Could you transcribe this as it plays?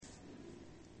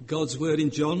God's word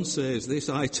in John says this,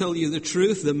 I tell you the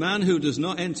truth, the man who does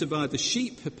not enter by the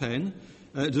sheep pen,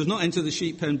 does not enter the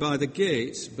sheep pen by the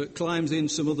gate, but climbs in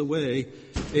some other way,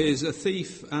 is a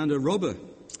thief and a robber.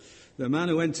 The man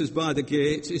who enters by the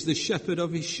gate is the shepherd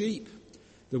of his sheep.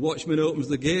 The watchman opens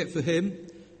the gate for him,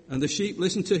 and the sheep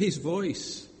listen to his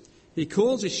voice. He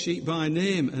calls his sheep by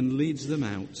name and leads them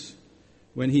out.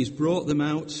 When he's brought them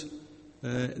out,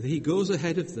 he goes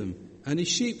ahead of them, and his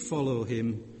sheep follow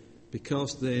him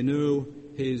because they know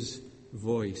his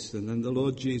voice. And then the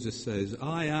Lord Jesus says,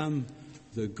 I am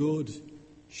the good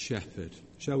shepherd.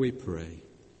 Shall we pray?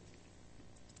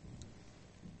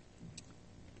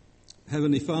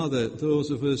 Heavenly Father,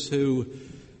 those of us who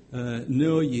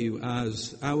know you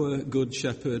as our good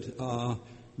shepherd are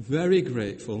very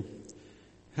grateful.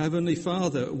 Heavenly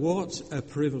Father, what a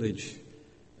privilege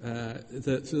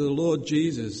that the Lord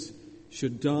Jesus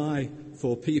should die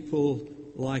for people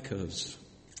like us.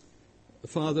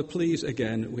 Father, please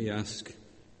again, we ask,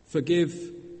 forgive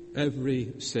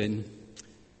every sin.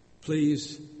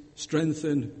 Please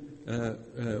strengthen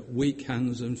weak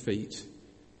hands and feet.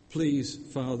 Please,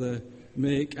 Father,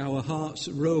 make our hearts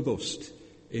robust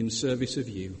in service of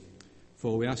you.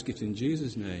 For we ask it in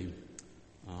Jesus' name.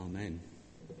 Amen.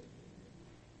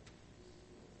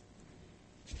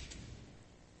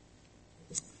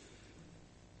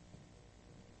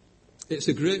 It's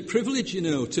a great privilege,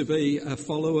 to be a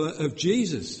follower of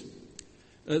Jesus.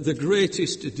 The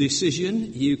greatest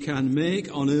decision you can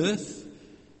make on earth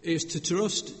is to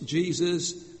trust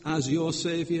Jesus as your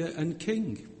Saviour and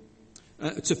King.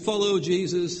 To follow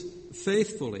Jesus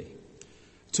faithfully.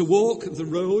 To walk the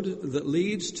road that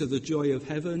leads to the joy of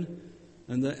heaven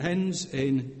and that ends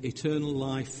in eternal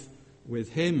life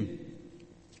with Him.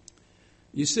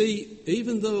 You see,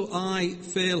 even though I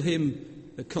fail Him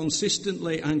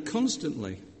consistently and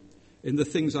constantly in the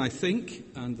things I think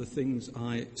and the things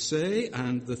I say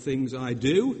and the things I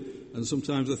do and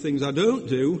sometimes the things I don't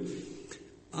do,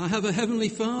 I have a Heavenly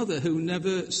Father who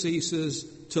never ceases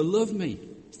to love me,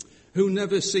 who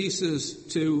never ceases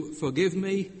to forgive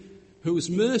me, whose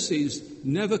mercies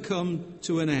never come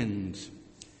to an end.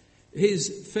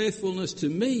 His faithfulness to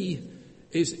me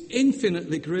is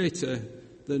infinitely greater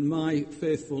than my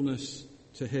faithfulness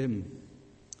to Him.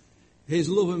 His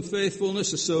love and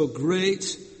faithfulness are so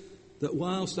great that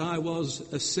whilst I was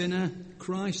a sinner,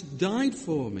 Christ died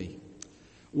for me.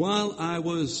 While I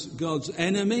was God's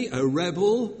enemy, a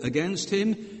rebel against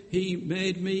Him, He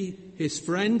made me His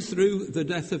friend through the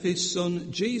death of His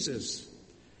Son, Jesus.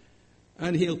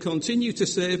 And He'll continue to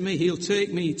save me. He'll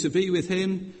take me to be with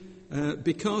Him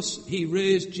because He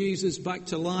raised Jesus back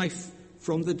to life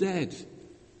from the dead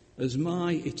as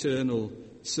my eternal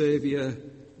Saviour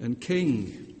and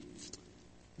King.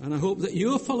 And I hope that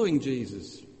you're following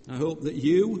Jesus. I hope that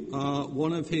you are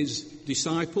one of His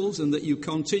disciples and that you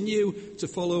continue to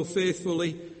follow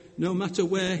faithfully no matter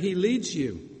where He leads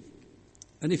you.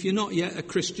 And if you're not yet a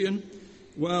Christian,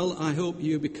 well, I hope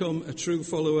you become a true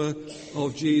follower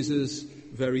of Jesus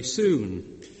very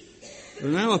soon.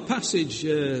 And our passage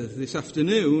this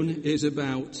afternoon is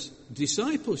about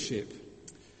discipleship.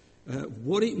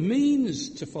 What it means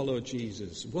to follow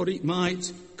Jesus, what it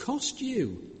might cost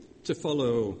you to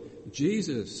follow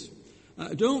Jesus.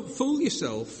 Don't fool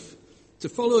yourself. To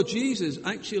follow Jesus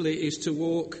actually is to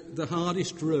walk the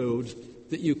hardest road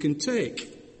that you can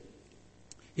take.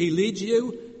 He leads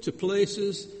you to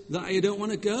places that you don't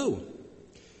want to go.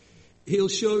 He'll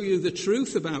show you the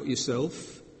truth about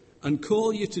yourself and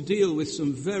call you to deal with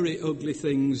some very ugly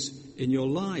things in your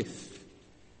life.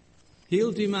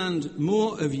 He'll demand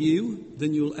more of you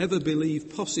than you'll ever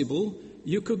believe possible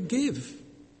you could give.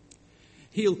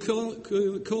 He'll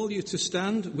call you to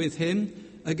stand with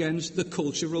Him against the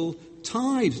cultural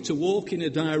tide, to walk in a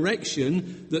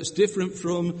direction that's different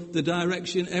from the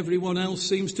direction everyone else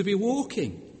seems to be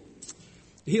walking.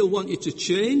 He'll want you to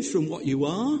change from what you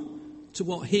are to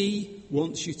what He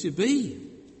wants you to be.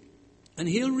 And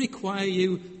He'll require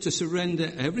you to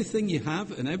surrender everything you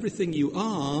have and everything you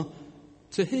are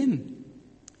to Him.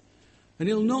 And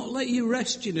He'll not let you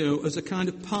rest, as a kind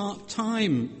of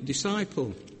part-time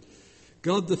disciple.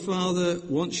 God the Father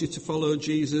wants you to follow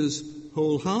Jesus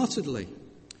wholeheartedly.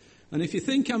 And if you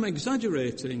think I'm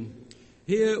exaggerating,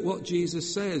 hear what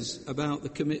Jesus says about the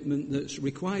commitment that's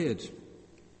required.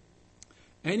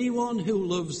 Anyone who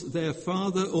loves their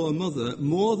father or mother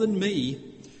more than me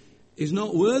is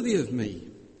not worthy of me.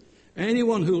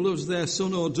 Anyone who loves their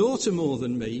son or daughter more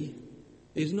than me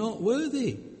is not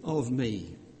worthy of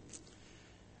me.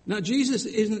 Now, Jesus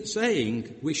isn't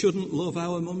saying we shouldn't love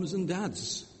our mums and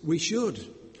dads. We should.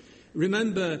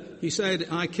 Remember, He said,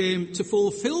 I came to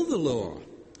fulfill the law.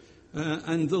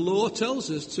 And the law tells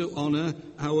us to honour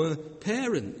our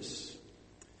parents.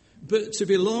 But to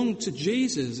belong to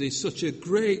Jesus is such a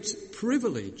great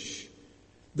privilege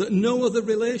that no other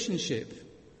relationship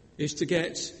is to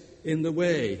get in the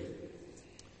way.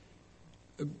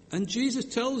 And Jesus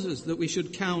tells us that we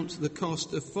should count the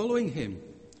cost of following him.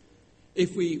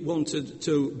 If we wanted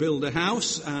to build a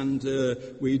house and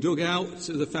we dug out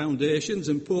the foundations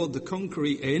and poured the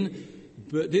concrete in,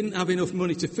 but didn't have enough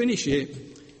money to finish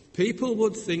it, people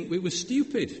would think we were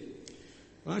stupid.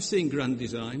 I've seen grand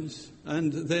designs,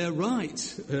 and they're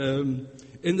right.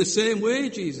 In the same way,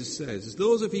 Jesus says,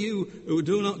 those of you who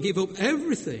do not give up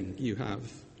everything you have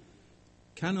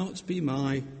cannot be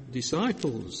my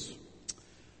disciples.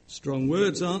 Strong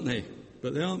words, aren't they?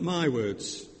 But they aren't my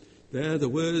words. They're the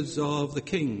words of the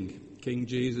King, King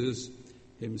Jesus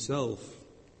himself.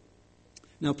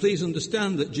 Now, please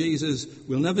understand that Jesus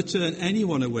will never turn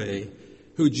anyone away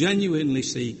who genuinely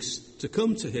seeks to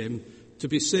come to him, to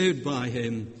be saved by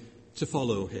him, to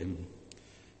follow him.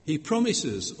 He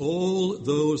promises, all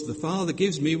those the Father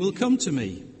gives me will come to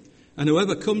me, and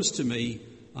whoever comes to me,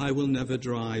 I will never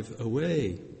drive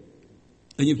away.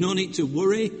 And you've no need to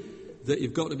worry that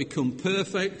you've got to become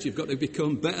perfect, you've got to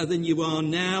become better than you are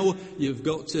now, you've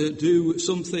got to do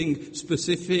something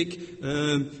specific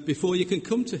before you can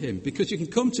come to him. Because you can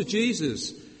come to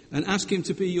Jesus and ask him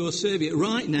to be your Saviour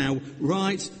right now,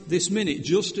 right this minute,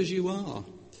 just as you are.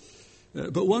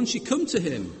 But once you come to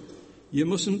him, you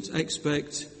mustn't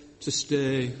expect to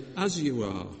stay as you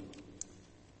are.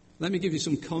 Let me give you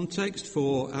some context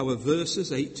for our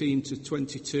verses 18 to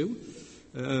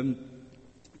 22.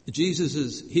 Jesus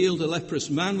has healed a leprous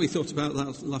man. We thought about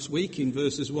that last week in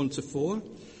verses 1 to 4.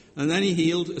 And then he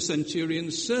healed a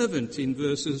centurion's servant in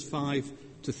verses 5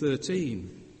 to 13.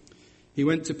 He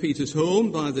went to Peter's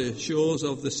home by the shores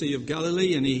of the Sea of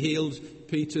Galilee, and he healed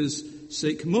Peter's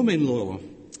sick mum-in-law.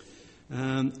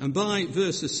 And by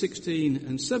verses 16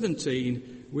 and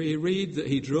 17, we read that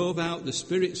he drove out the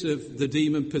spirits of the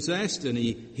demon-possessed, and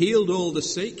he healed all the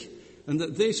sick, and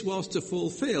that this was to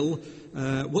fulfill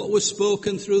what was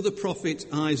spoken through the prophet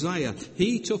Isaiah.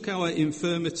 He took our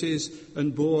infirmities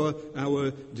and bore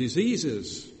our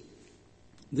diseases.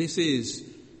 This is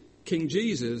King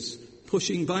Jesus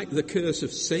pushing back the curse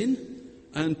of sin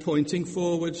and pointing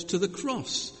forward to the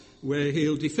cross, where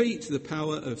he'll defeat the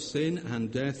power of sin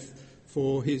and death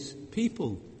for his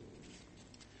people.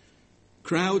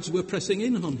 Crowds were pressing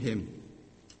in on him.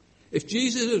 If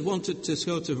Jesus had wanted to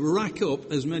sort of rack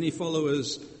up as many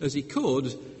followers as he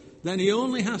could, then he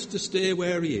only has to stay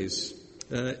where he is,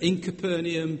 in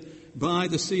Capernaum, by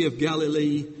the Sea of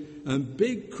Galilee, and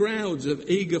big crowds of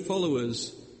eager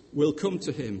followers will come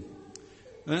to him.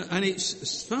 And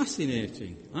it's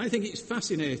fascinating. I think it's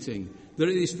fascinating that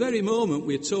at this very moment,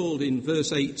 we're told in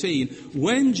verse 18,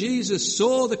 when Jesus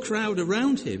saw the crowd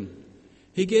around him,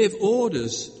 he gave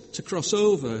orders to cross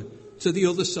over to the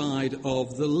other side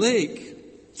of the lake.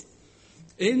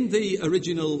 In the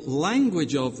original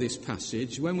language of this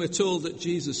passage, when we're told that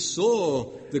Jesus saw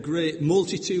the great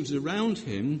multitudes around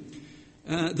him,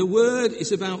 the word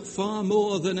is about far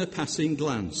more than a passing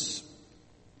glance.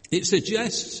 It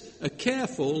suggests a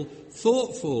careful,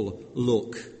 thoughtful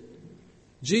look.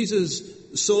 Jesus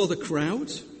saw the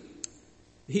crowd,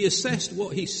 he assessed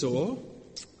what he saw,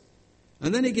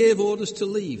 and then he gave orders to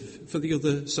leave for the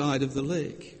other side of the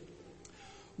lake.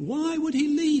 Why would he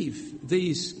leave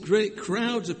these great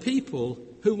crowds of people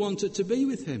who wanted to be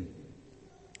with him?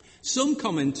 Some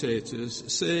commentators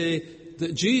say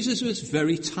that Jesus was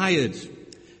very tired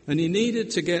and he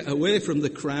needed to get away from the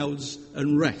crowds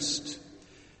and rest.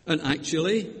 And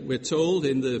actually, we're told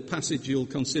in the passage you'll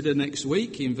consider next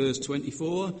week in verse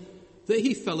 24 that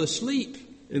he fell asleep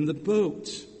in the boat.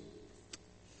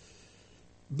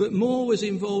 But more was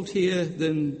involved here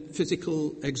than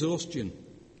physical exhaustion.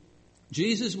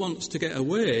 Jesus wants to get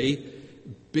away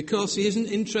because he isn't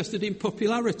interested in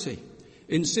popularity,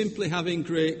 in simply having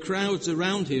great crowds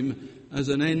around him as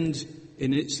an end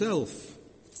in itself.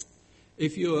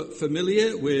 If you're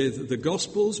familiar with the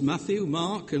Gospels, Matthew,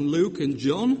 Mark and Luke and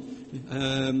John,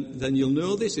 then you'll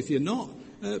know this. If you're not,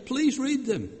 please read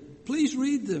them. Please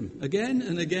read them again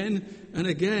and again and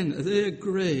again. They're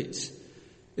great.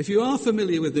 If you are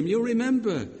familiar with them, you'll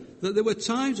remember that there were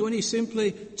times when he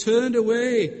simply turned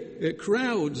away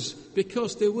crowds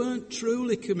because they weren't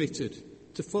truly committed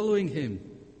to following him.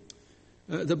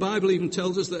 The Bible even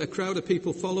tells us that a crowd of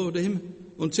people followed him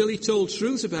until he told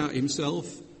truth about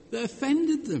himself that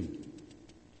offended them.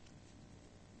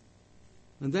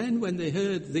 And then when they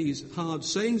heard these hard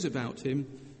sayings about him,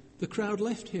 the crowd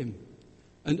left him,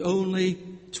 and only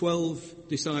 12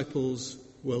 disciples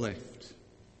were left.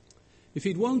 If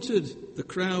he'd wanted the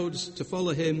crowds to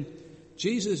follow him,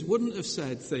 Jesus wouldn't have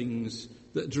said things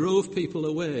that drove people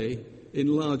away in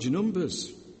large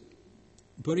numbers.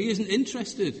 But he isn't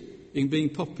interested in being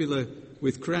popular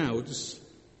with crowds.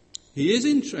 He is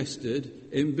interested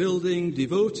in building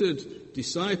devoted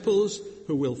disciples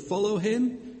who will follow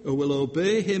him, who will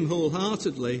obey him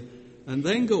wholeheartedly, and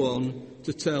then go on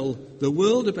to tell the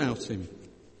world about him.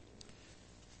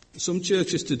 Some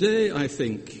churches today, I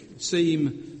think,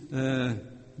 seem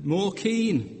more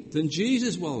keen than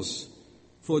Jesus was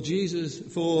for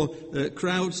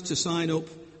crowds to sign up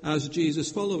as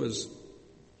Jesus followers.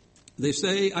 They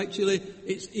say, actually,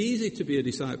 it's easy to be a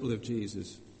disciple of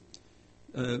Jesus.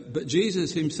 But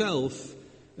Jesus himself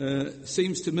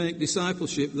seems to make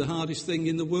discipleship the hardest thing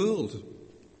in the world.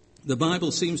 The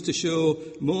Bible seems to show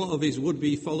more of his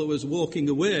would-be followers walking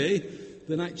away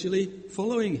than actually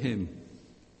following him.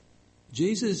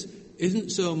 Jesus isn't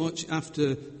so much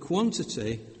after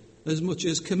quantity as much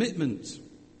as commitment.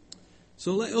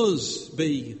 So let us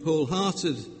be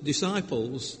wholehearted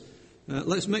disciples.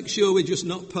 Let's make sure we're just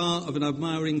not part of an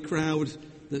admiring crowd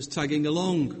that's tagging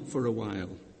along for a while.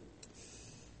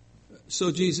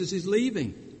 So Jesus is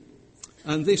leaving.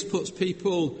 And this puts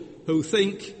people who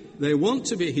think they want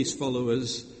to be his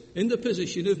followers in the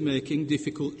position of making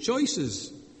difficult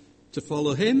choices to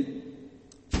follow him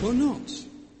or not.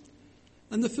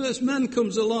 And the first man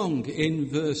comes along in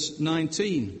verse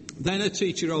 19. Then a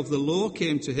teacher of the law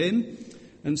came to him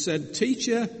and said,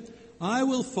 "Teacher, I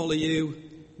will follow you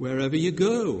wherever you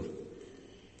go."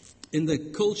 In the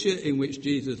culture in which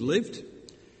Jesus lived,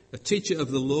 a teacher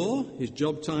of the law, his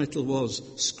job title was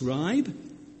scribe.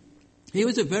 He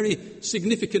was a very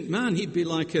significant man. He'd be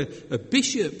like a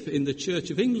bishop in the Church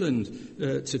of England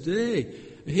today.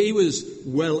 He was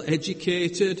well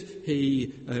educated.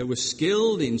 He was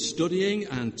skilled in studying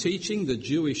and teaching the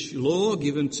Jewish law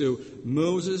given to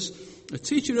Moses. A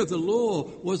teacher of the law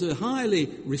was a highly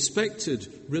respected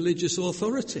religious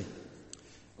authority.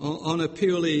 On a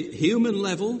purely human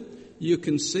level, you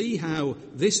can see how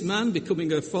this man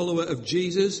becoming a follower of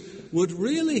Jesus would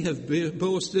really have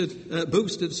boosted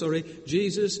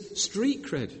Jesus' street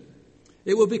cred.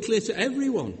 It would be clear to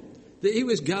everyone that he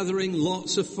was gathering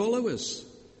lots of followers,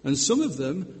 and some of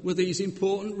them were these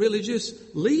important religious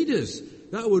leaders.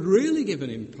 That would really give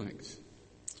an impact.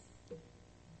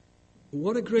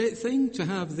 What a great thing to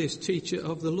have this teacher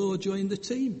of the law join the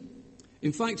team.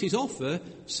 In fact, his offer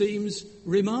seems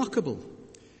remarkable.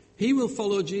 He will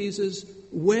follow Jesus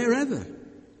wherever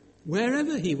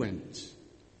he went.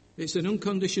 It's an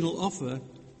unconditional offer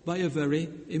by a very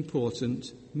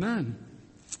important man.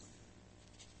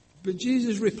 But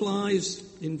Jesus replies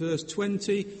in verse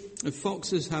 20,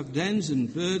 "Foxes have dens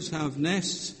and birds have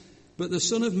nests, but the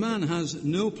Son of Man has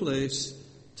no place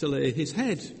to lay his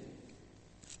head."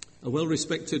 A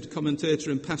well-respected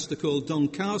commentator and pastor called Don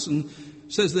Carson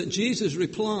says that Jesus'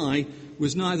 reply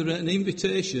was neither an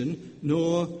invitation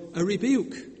nor a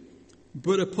rebuke,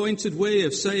 but a pointed way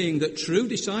of saying that true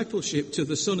discipleship to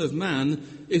the Son of Man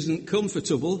isn't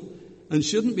comfortable and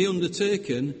shouldn't be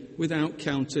undertaken without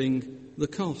counting the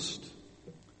cost.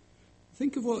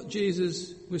 Think of what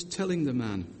Jesus was telling the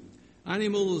man.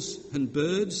 Animals and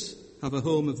birds have a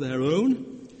home of their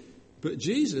own, but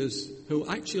Jesus, who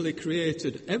actually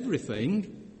created everything,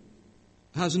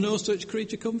 has no such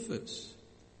creature comforts.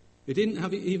 He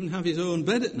didn't even have his own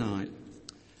bed at night.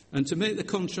 And to make the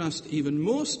contrast even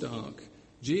more stark,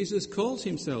 Jesus calls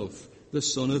himself the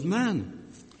Son of Man.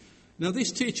 Now,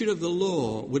 this teacher of the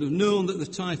law would have known that the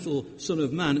title Son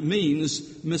of Man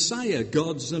means Messiah,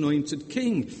 God's anointed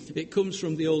king. It comes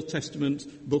from the Old Testament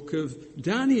book of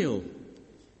Daniel.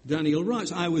 Daniel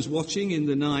writes, "I was watching in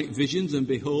the night visions, and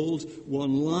behold,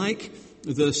 one like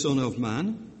the Son of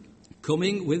Man,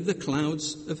 coming with the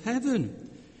clouds of heaven.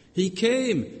 He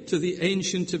came to the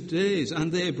Ancient of Days,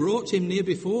 and they brought him near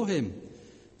before him.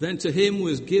 Then to him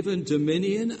was given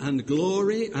dominion and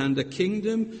glory and a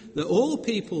kingdom, that all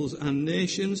peoples and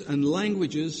nations and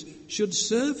languages should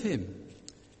serve him.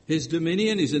 His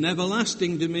dominion is an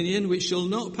everlasting dominion which shall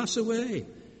not pass away,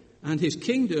 and his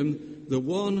kingdom the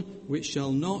one which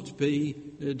shall not be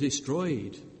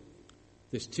destroyed."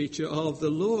 This teacher of the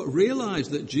law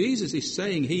realized that Jesus is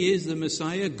saying he is the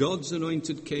Messiah, God's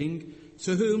anointed king,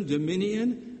 to whom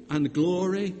dominion and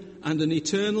glory and an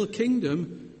eternal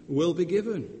kingdom will be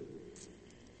given.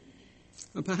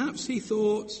 And perhaps he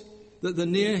thought that the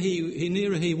nearer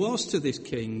he was to this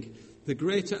king, the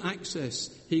greater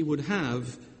access he would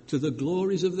have to the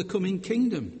glories of the coming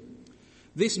kingdom.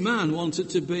 This man wanted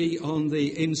to be on the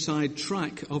inside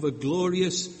track of a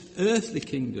glorious earthly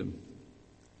kingdom.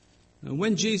 And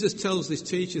when Jesus tells this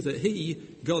teacher that he,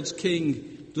 God's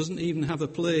king, doesn't even have a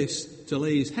place to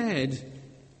lay his head,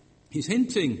 he's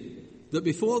hinting that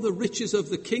before the riches of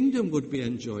the kingdom would be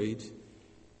enjoyed,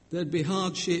 there'd be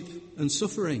hardship and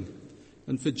suffering.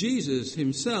 And for Jesus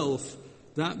himself,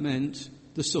 that meant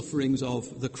the sufferings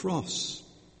of the cross.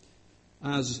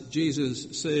 As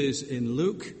Jesus says in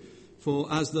Luke,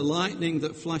 "For as the lightning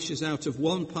that flashes out of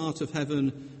one part of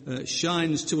heaven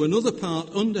shines to another part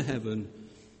under heaven,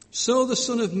 so the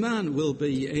Son of Man will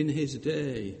be in his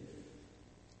day.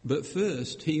 But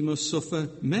first he must suffer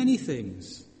many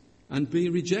things and be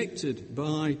rejected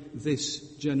by this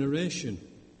generation."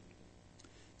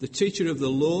 The teacher of the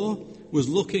law was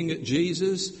looking at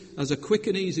Jesus as a quick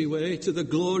and easy way to the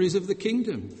glories of the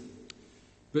kingdom.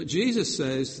 But Jesus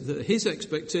says that his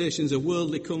expectations of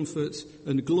worldly comfort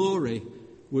and glory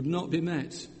would not be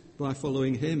met by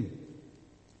following him.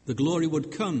 The glory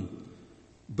would come,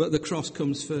 but the cross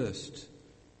comes first.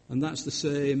 And that's the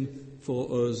same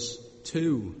for us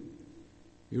too.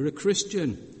 You're a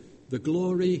Christian. The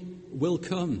glory will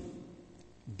come,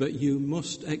 but you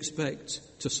must expect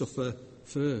to suffer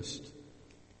first.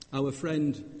 Our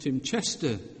friend Tim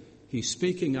Chester, he's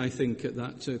speaking, I think, at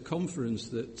that conference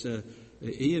that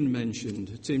Ian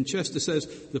mentioned. Tim Chester says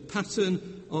the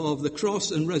pattern of the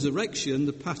cross and resurrection,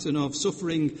 the pattern of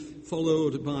suffering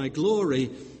followed by glory,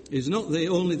 is not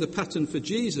only the pattern for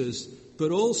Jesus,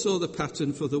 but also the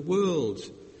pattern for the world.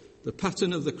 The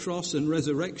pattern of the cross and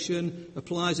resurrection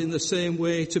applies in the same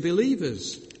way to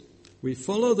believers. We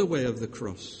follow the way of the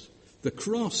cross. The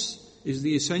cross is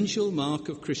the essential mark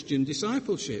of Christian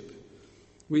discipleship.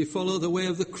 We follow the way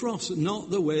of the cross,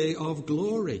 not the way of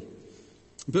glory.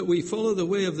 But we follow the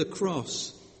way of the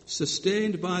cross,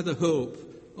 sustained by the hope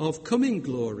of coming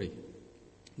glory.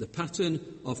 The pattern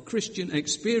of Christian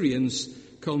experience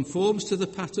conforms to the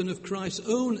pattern of Christ's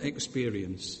own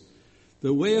experience.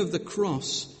 The way of the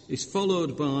cross is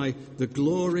followed by the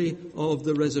glory of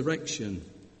the resurrection.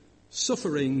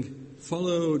 Suffering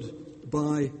followed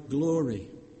by glory.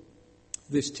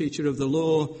 This teacher of the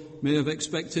law may have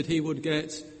expected he would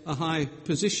get a high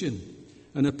position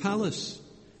and a palace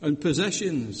and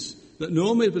possessions that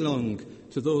normally belong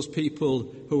to those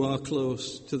people who are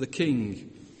close to the king.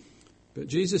 But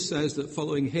Jesus says that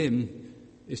following him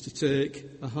is to take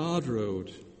a hard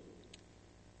road.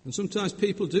 And sometimes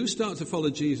people do start to follow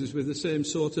Jesus with the same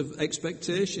sort of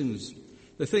expectations.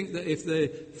 They think that if they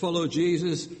follow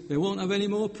Jesus, they won't have any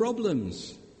more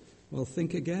problems. Well,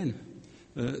 think again.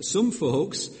 Some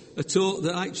folks are taught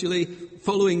that actually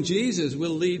following Jesus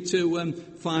will lead to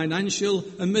financial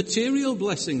and material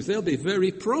blessings. They'll be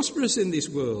very prosperous in this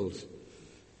world.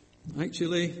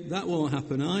 Actually, that won't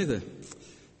happen either.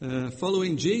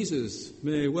 Following Jesus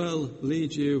may well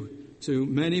lead you to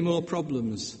many more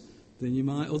problems than you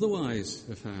might otherwise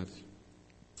have had.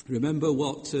 Remember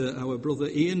what our brother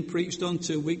Ian preached on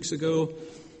 2 weeks ago?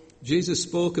 Jesus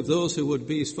spoke of those who would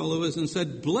be his followers and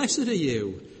said, "Blessed are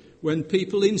you when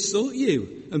people insult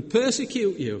you and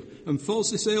persecute you and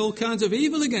falsely say all kinds of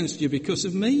evil against you because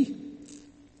of me."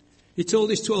 He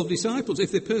told his 12 disciples,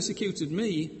 if they persecuted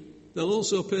me, they'll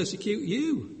also persecute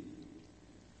you.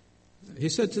 He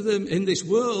said to them, in this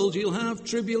world you'll have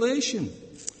tribulation.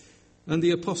 And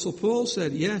the Apostle Paul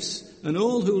said, yes, and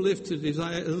all who live to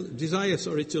desire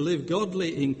to live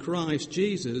godly in Christ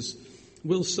Jesus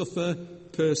will suffer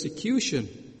persecution.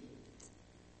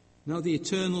 Now, the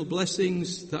eternal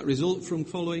blessings that result from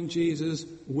following Jesus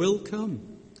will come.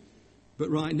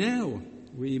 But right now,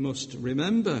 we must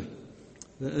remember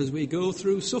that as we go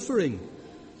through suffering,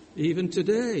 even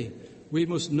today, we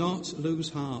must not lose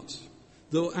heart.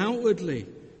 Though outwardly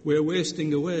we're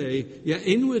wasting away, yet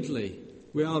inwardly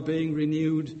we are being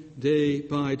renewed day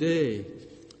by day.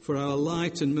 For our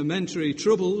light and momentary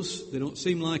troubles, they don't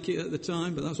seem like it at the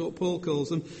time, but that's what Paul calls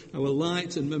them, our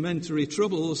light and momentary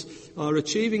troubles are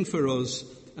achieving for us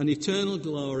an eternal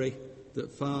glory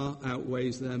that far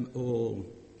outweighs them all.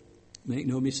 Make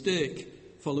no mistake,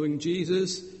 following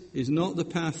Jesus is not the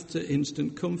path to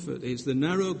instant comfort. It's the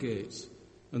narrow gate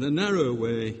and the narrow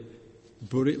way,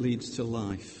 but it leads to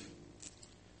life.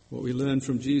 What we learn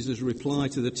from Jesus' reply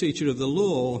to the teacher of the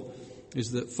law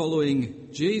is that following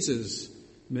Jesus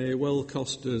may well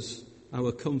cost us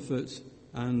our comfort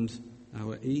and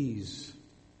our ease.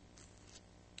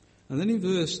 And then in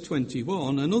verse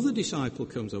 21, another disciple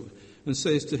comes up and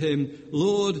says to him,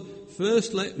 Lord,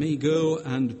 first let me go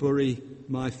and bury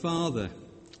my father.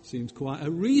 Seems quite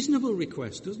a reasonable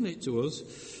request, doesn't it, to us?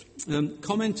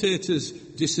 Commentators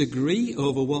disagree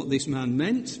over what this man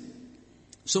meant.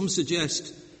 Some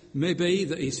suggest maybe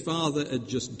that his father had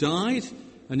just died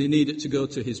and he needed to go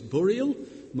to his burial.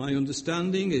 my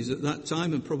understanding is at that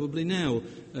time, and probably now,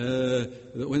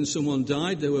 that when someone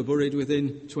died, they were buried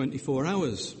within 24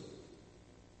 hours.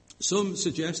 Some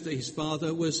suggest that his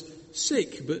father was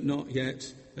sick, but not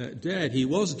yet dead. He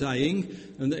was dying,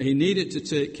 and that he needed to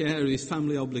take care of his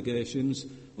family obligations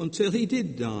until he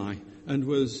did die and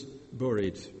was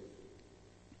buried.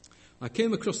 I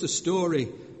came across the story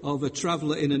of a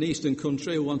traveller in an eastern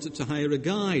country who wanted to hire a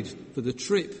guide for the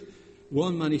trip.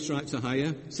 One man he tried to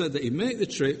hire said that he'd make the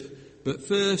trip, but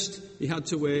first he had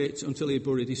to wait until he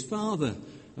buried his father,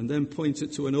 and then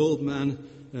pointed to an old man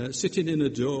sitting in a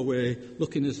doorway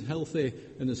looking as healthy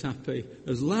and as happy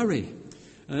as Larry.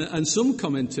 And some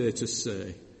commentators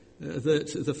say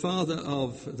that the father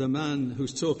of the man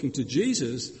who's talking to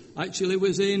Jesus actually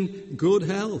was in good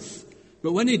health.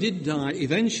 But when he did die,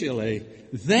 eventually,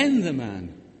 then the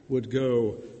man would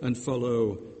go and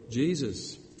follow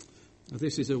Jesus. Now,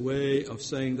 this is a way of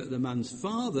saying that the man's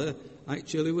father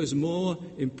actually was more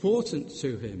important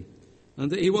to him,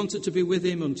 and that he wanted to be with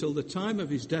him until the time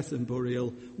of his death and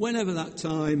burial, whenever that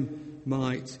time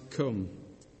might come.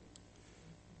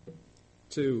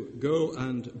 To go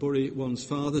and bury one's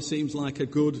father seems like a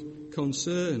good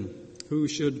concern. Who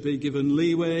should be given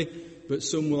leeway but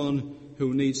someone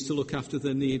who needs to look after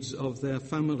the needs of their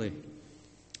family?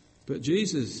 But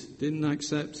Jesus didn't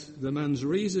accept the man's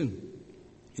reason.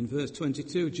 In verse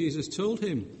 22, Jesus told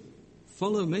him,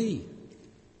 "Follow me.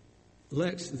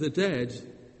 Let the dead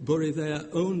bury their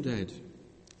own dead."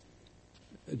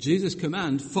 Jesus'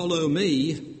 command, "Follow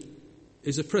me,"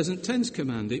 is a present tense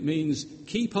command. It means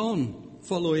keep on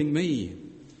following me.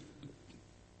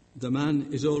 The man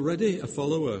is already a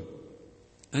follower,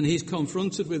 and he's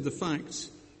confronted with the fact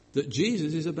that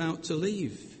Jesus is about to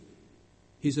leave.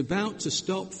 He's about to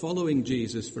stop following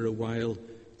Jesus for a while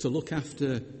to look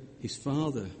after his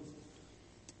father.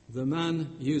 The man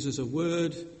uses a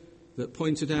word that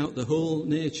pointed out the whole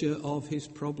nature of his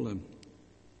problem.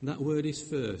 And that word is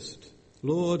first.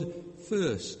 "Lord,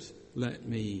 first let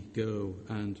me go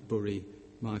and bury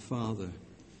my father."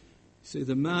 See,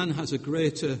 the man has a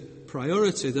greater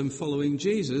priority than following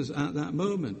Jesus at that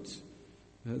moment,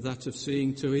 that of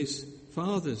seeing to his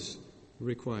father's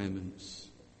requirements.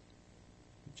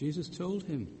 Jesus told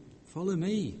him, "Follow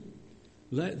me.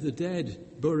 Let the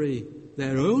dead bury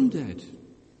their own dead."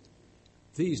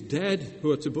 These dead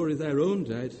who are to bury their own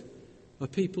dead are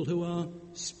people who are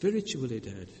spiritually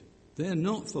dead. They're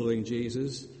not following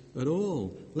Jesus at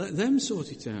all. Let them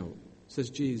sort it out, says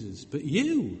Jesus. But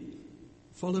you,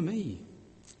 follow me.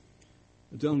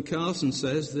 Don Carson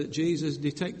says that Jesus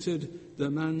detected the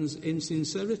man's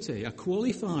insincerity, a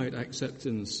qualified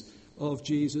acceptance of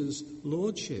Jesus'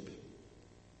 lordship.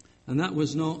 And that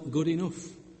was not good enough.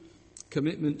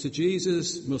 Commitment to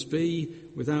Jesus must be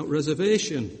without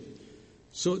reservation.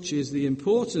 Such is the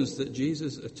importance that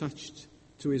Jesus attached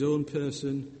to his own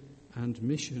person and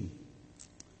mission.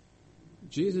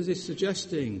 Jesus is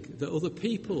suggesting that other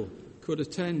people could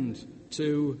attend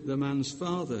to the man's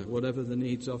father, whatever the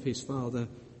needs of his father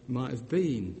might have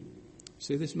been.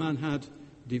 See, this man had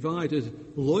divided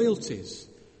loyalties,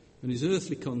 and his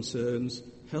earthly concerns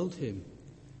held him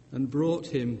and brought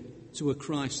him to a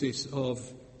crisis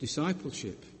of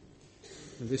discipleship.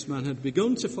 And this man had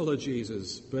begun to follow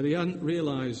Jesus, but he hadn't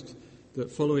realized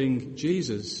that following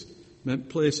Jesus meant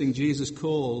placing Jesus'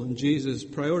 call and Jesus'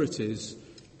 priorities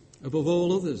above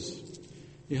all others.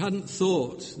 He hadn't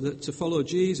thought that to follow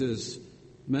Jesus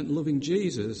meant loving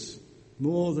Jesus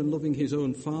more than loving his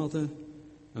own Father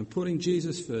and putting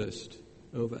Jesus first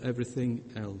over everything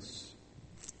else.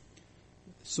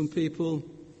 Some people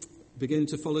begin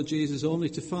to follow Jesus only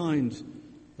to find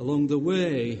along the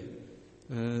way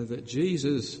that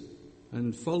Jesus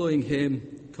and following him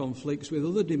conflicts with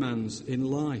other demands in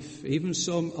life, even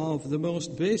some of the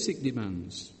most basic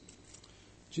demands.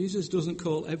 Jesus doesn't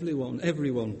call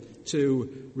everyone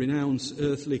to renounce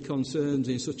earthly concerns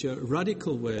in such a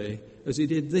radical way as he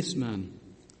did this man.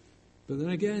 But then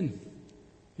again,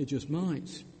 he just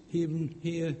might. Even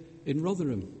here in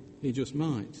Rotherham, he just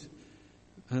might.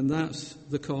 And that's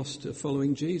the cost of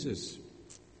following Jesus.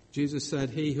 Jesus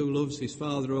said, "He who loves his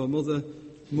father or mother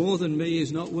more than me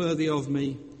is not worthy of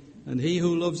me, and he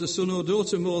who loves a son or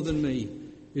daughter more than me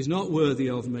is not worthy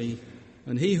of me,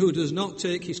 and he who does not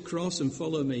take his cross and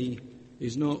follow me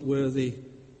is not worthy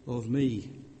of me."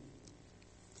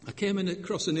 I came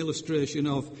across an illustration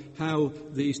of how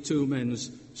these two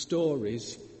men's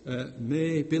stories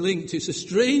may be linked. It's a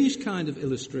strange kind of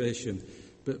illustration,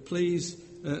 but please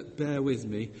bear with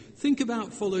me. Think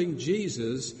about following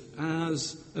Jesus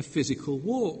as a physical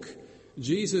walk.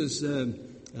 Jesus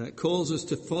calls us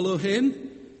to follow him,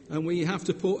 and we have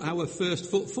to put our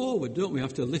first foot forward, don't we? We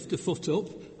have to lift a foot up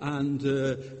and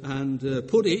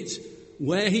put it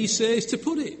where he says to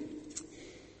put it.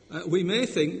 We may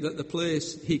think that the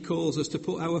place he calls us to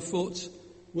put our foot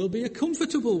will be a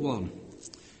comfortable one.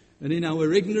 And in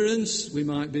our ignorance, we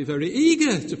might be very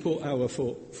eager to put our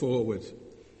foot forward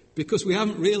because we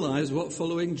haven't realized what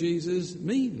following Jesus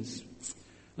means.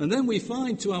 And then we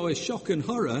find, to our shock and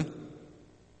horror,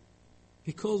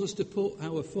 he calls us to put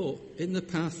our foot in the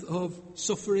path of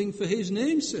suffering for his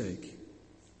name's sake.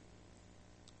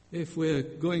 If we're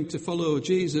going to follow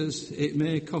Jesus, it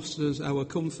may cost us our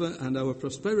comfort and our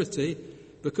prosperity,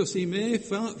 because he may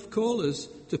call us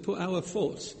to put our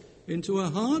foot into a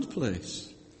hard place.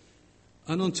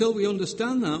 And until we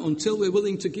understand that, until we're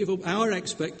willing to give up our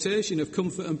expectation of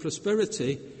comfort and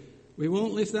prosperity, we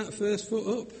won't lift that first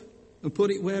foot up and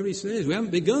put it where he says. We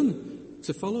haven't begun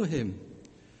to follow him.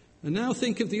 And now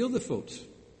think of the other foot,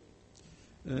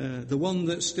 the one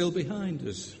that's still behind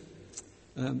us.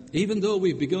 Even though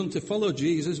we've begun to follow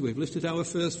Jesus, we've lifted our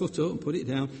first foot up and put it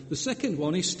down, the second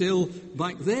one is still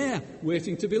back there,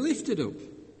 waiting to be lifted up.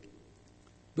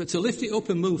 But to lift it up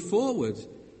and move forward,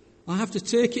 I have to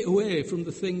take it away from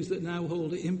the things that now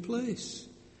hold it in place.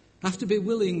 I have to be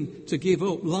willing to give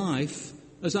up life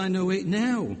as I know it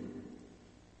now.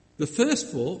 The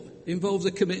first foot involves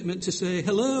a commitment to say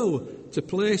hello to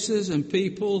places and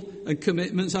people and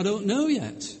commitments I don't know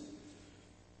yet.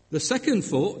 The second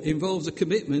foot involves a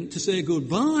commitment to say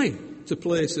goodbye to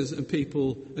places and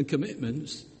people and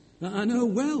commitments that I know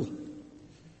well.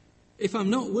 If I'm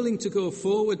not willing to go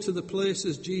forward to the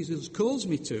places Jesus calls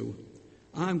me to,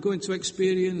 I'm going to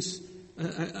experience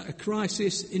a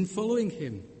crisis in following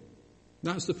him.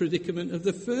 That's the predicament of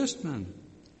the first man.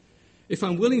 If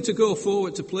I'm willing to go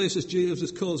forward to places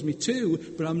Jesus calls me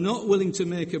to, but I'm not willing to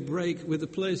make a break with the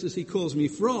places he calls me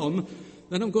from,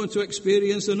 then I'm going to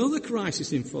experience another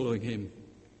crisis in following him.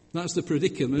 That's the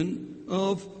predicament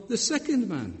of the second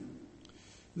man.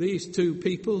 These two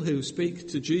people who speak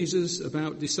to Jesus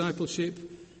about discipleship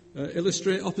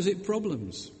illustrate opposite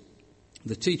problems.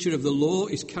 The teacher of the law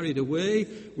is carried away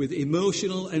with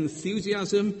emotional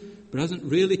enthusiasm, but hasn't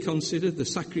really considered the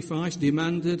sacrifice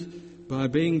demanded by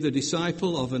being the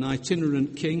disciple of an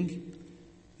itinerant king.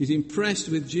 He's impressed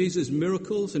with Jesus'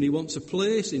 miracles and he wants a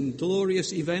place in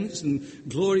glorious events and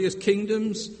glorious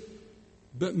kingdoms.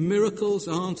 But miracles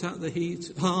aren't at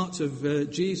the heart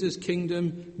of Jesus'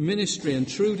 kingdom ministry, and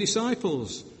true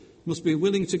disciples must be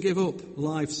willing to give up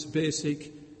life's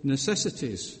basic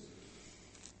necessities.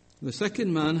 The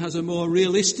second man has a more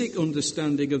realistic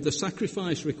understanding of the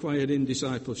sacrifice required in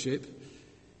discipleship.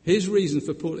 His reason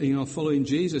for putting or following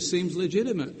Jesus seems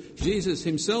legitimate. Jesus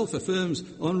himself affirms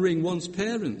honouring one's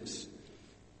parents.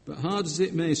 But hard as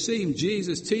it may seem,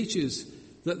 Jesus teaches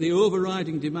that the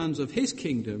overriding demands of his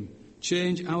kingdom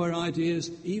change our ideas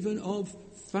even of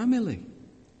family.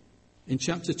 In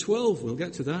chapter 12, we'll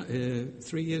get to that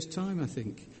 3 years' time, I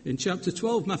think. In chapter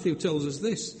 12, Matthew tells us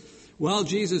this. While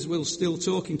Jesus was still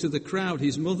talking to the crowd,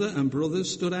 his mother and brothers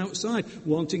stood outside,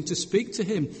 wanting to speak to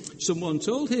him. Someone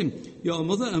told him, "Your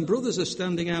mother and brothers are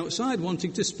standing outside,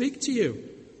 wanting to speak to you."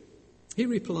 He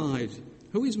replied,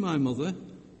 "Who is my mother,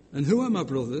 and who are my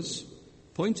brothers?"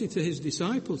 Pointing to his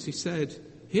disciples, he said,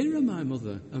 "Here are my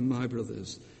mother and my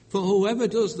brothers. For whoever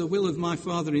does the will of my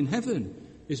Father in heaven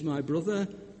is my brother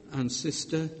and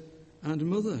sister and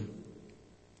mother."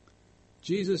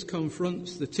 Jesus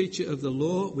confronts the teacher of the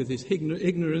law with his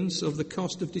ignorance of the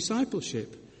cost of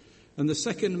discipleship and the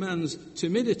second man's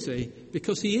timidity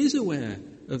because he is aware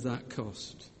of that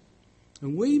cost.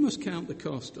 And we must count the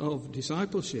cost of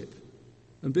discipleship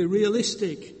and be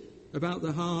realistic about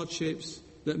the hardships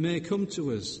that may come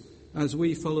to us as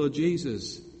we follow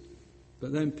Jesus,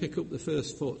 but then pick up the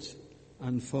first foot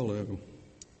and follow.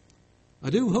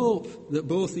 I do hope that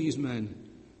both these men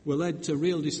were led to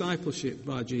real discipleship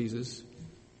by Jesus.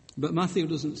 But Matthew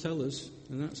doesn't tell us,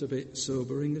 and that's a bit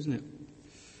sobering, isn't it?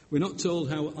 We're not told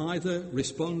how either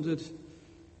responded.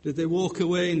 Did they walk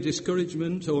away in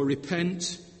discouragement or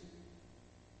repent,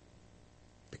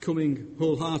 becoming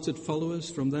wholehearted followers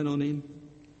from then on in?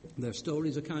 Their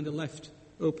stories are kind of left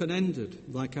open-ended,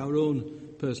 like our own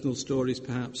personal stories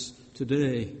perhaps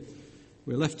today.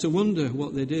 We're left to wonder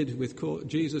what they did with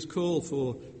Jesus' call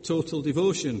for total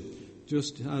devotion,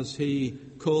 just as he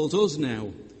calls us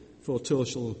now for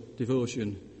total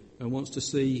devotion and wants to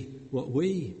see what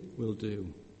we will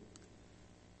do.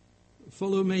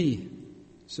 "Follow me,"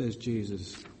 says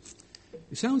Jesus.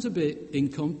 It sounds a bit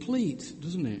incomplete,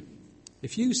 doesn't it?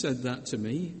 If you said that to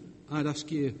me, I'd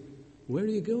ask you, where are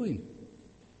you going?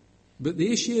 But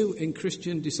the issue in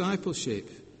Christian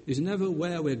discipleship is never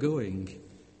where we're going.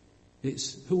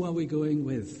 It's who are we going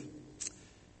with?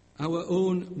 Our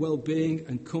own well-being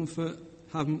and comfort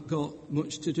haven't got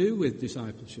much to do with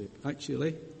discipleship,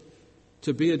 actually.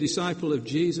 To be a disciple of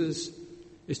Jesus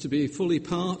is to be fully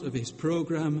part of his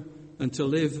programme and to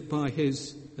live by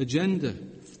his agenda.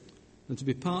 And to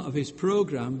be part of his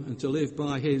programme and to live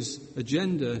by his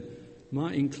agenda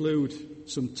might include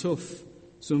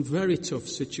some very tough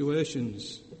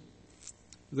situations.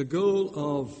 The goal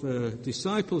of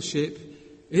discipleship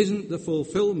isn't the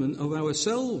fulfilment of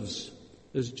ourselves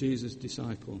as Jesus'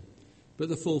 disciple, but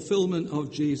the fulfilment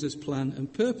of Jesus' plan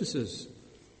and purposes.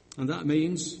 And that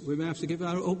means we may have to give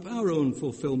up our own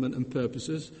fulfilment and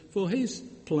purposes for his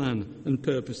plan and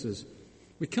purposes.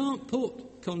 We can't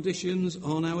put conditions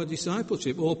on our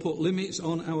discipleship or put limits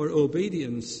on our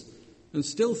obedience and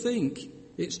still think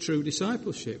it's true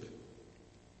discipleship.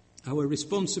 Our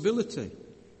responsibility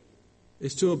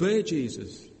is to obey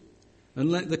Jesus and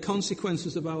let the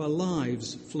consequences of our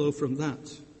lives flow from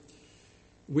that.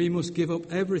 We must give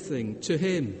up everything to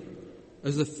him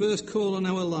as the first call on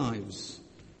our lives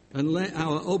and let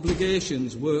our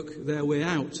obligations work their way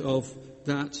out of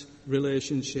that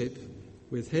relationship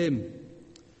with him.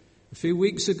 A few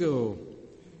weeks ago,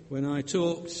 when I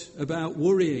talked about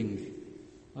worrying,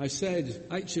 I said,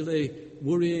 actually,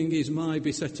 worrying is my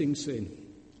besetting sin.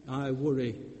 I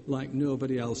worry like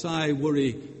nobody else. I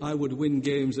worry I would win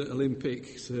games at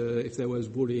Olympics if there was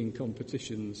worrying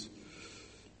competitions.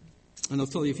 And I'll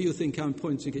tell you, if you think I'm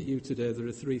pointing at you today, there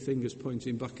are three fingers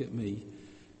pointing back at me,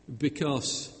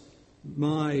 because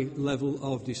my level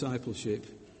of discipleship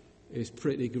is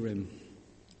pretty grim.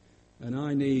 And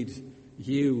I need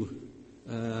you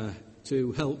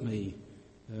to help me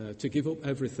to give up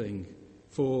everything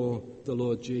for the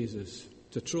Lord Jesus,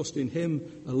 to trust in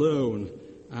him alone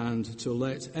and to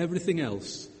let everything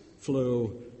else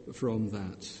flow from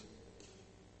that.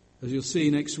 As you'll see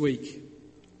next week,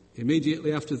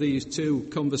 immediately after these two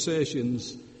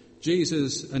conversations,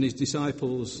 Jesus and his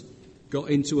disciples got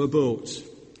into a boat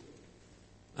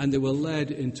and they were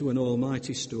led into an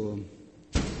almighty storm.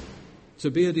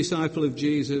 To be a disciple of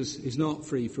Jesus is not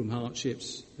free from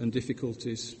hardships and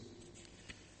difficulties.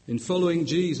 In following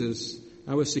Jesus,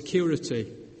 our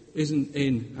security isn't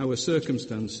in our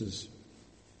circumstances.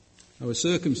 Our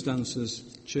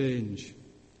circumstances change.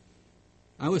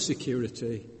 Our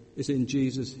security is in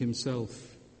Jesus himself.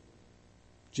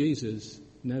 Jesus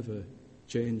never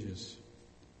changes.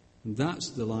 And that's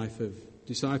the life of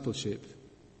discipleship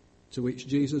to which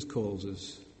Jesus calls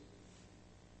us.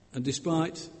 And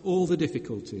despite all the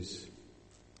difficulties,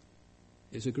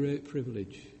 it's a great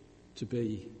privilege to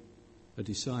be a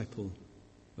disciple,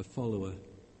 a follower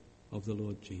of the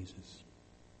Lord Jesus.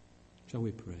 Shall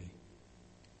we pray?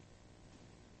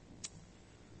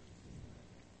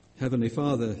 Heavenly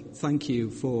Father, thank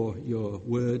you for your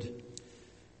word.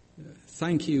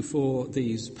 Thank you for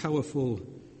these powerful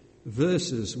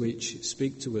verses which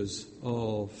speak to us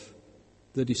of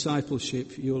the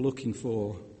discipleship you're looking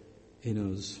for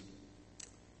in us.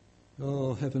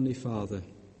 Oh, Heavenly Father,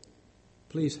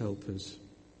 please help us.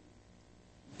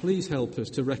 Please help us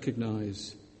to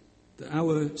recognize that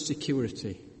our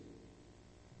security,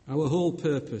 our whole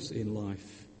purpose in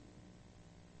life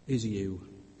is you.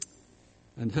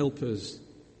 And help us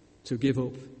to give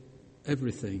up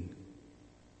everything.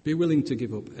 Be willing to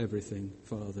give up everything,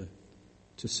 Father,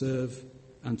 to serve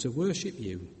and to worship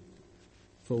you.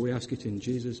 For we ask it in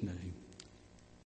Jesus' name.